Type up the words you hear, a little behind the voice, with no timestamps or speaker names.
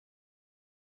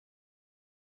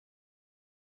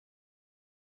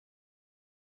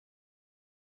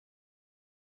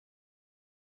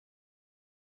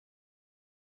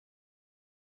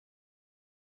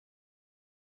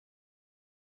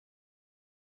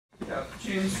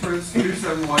James Fritz,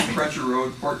 271 Crutcher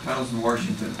Road, Port Townsend,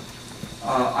 Washington.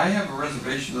 I have a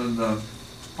reservation on the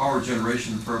power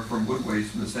generation from wood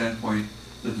waste from the standpoint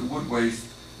that the wood waste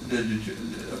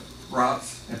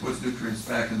rots and puts nutrients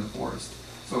back in the forest.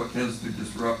 So it tends to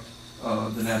disrupt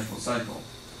the natural cycle.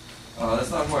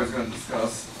 That's not what I was going to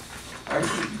discuss. I was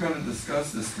going to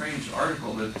discuss this strange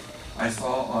article that I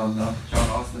saw on John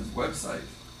Austin's website.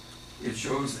 It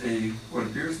shows what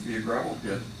appears to be a gravel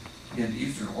pit in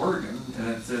eastern Oregon, and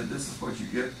it said this is what you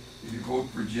get if you vote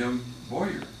for Jim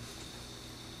Boyer.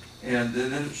 And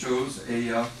then it shows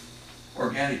a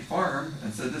organic farm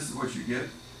and said this is what you get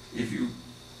if you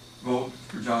vote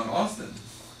for John Austin.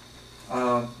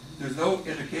 There's no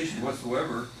indication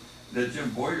whatsoever that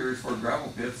Jim Boyer is for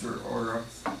gravel pits or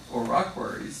rock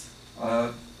quarries.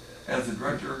 As a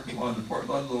director on the Port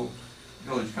Ludlow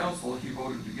Village Council, he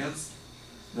voted against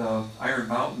the Iron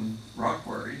Mountain rock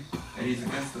quarry, and he's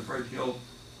against the Fred Hill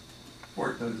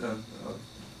Port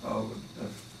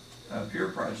Pier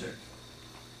project.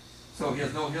 So he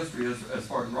has no history as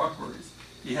far as rock quarries.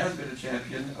 He has been a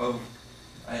champion of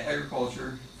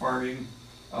agriculture, farming,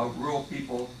 rural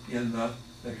people in the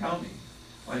county.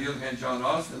 On the other hand, John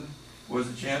Austin was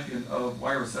a champion of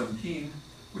WIRE 17,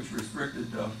 which restricted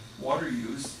water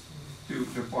use to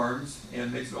farms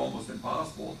and makes it almost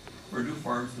impossible for new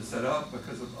farms to set up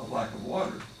because of lack of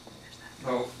water.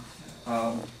 So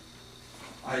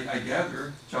I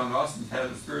gather John Austin's had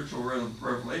a spiritual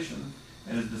revelation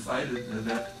and has decided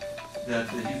that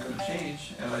he's going to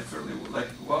change, and I certainly would like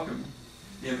to welcome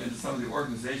him into some of the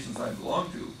organizations I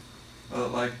belong to,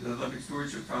 like the Olympic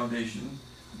Stewardship Foundation,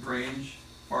 Grange,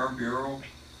 Farm Bureau.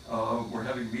 We're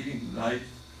having a meeting tonight,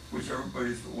 which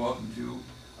everybody's welcome to.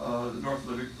 The North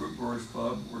Olympic Fruit Growers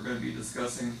Club, we're going to be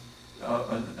discussing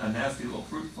a nasty little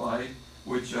fruit fly,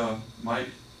 which might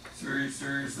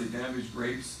seriously damage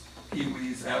grapes,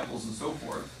 kiwis, apples, and so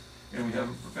forth. And we have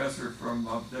a professor from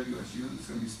WSU that's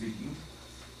going to be speaking.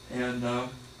 And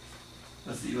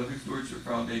let's see, Olympic Stewardship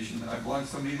Foundation. I belong to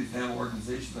so many of these animal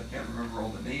organizations, I can't remember all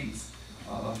the names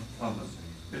of them.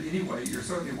 But anyway, you're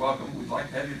certainly welcome. We'd like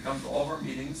to have you to come to all of our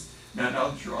meetings. Now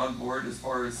that you're on board as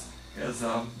far as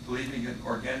believing in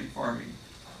organic farming.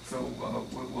 So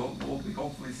we'll be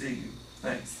hopefully seeing you.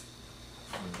 Thanks.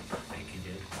 Thank you,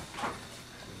 Jim.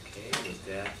 Okay, with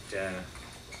that,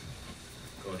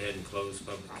 go ahead and close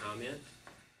public comment.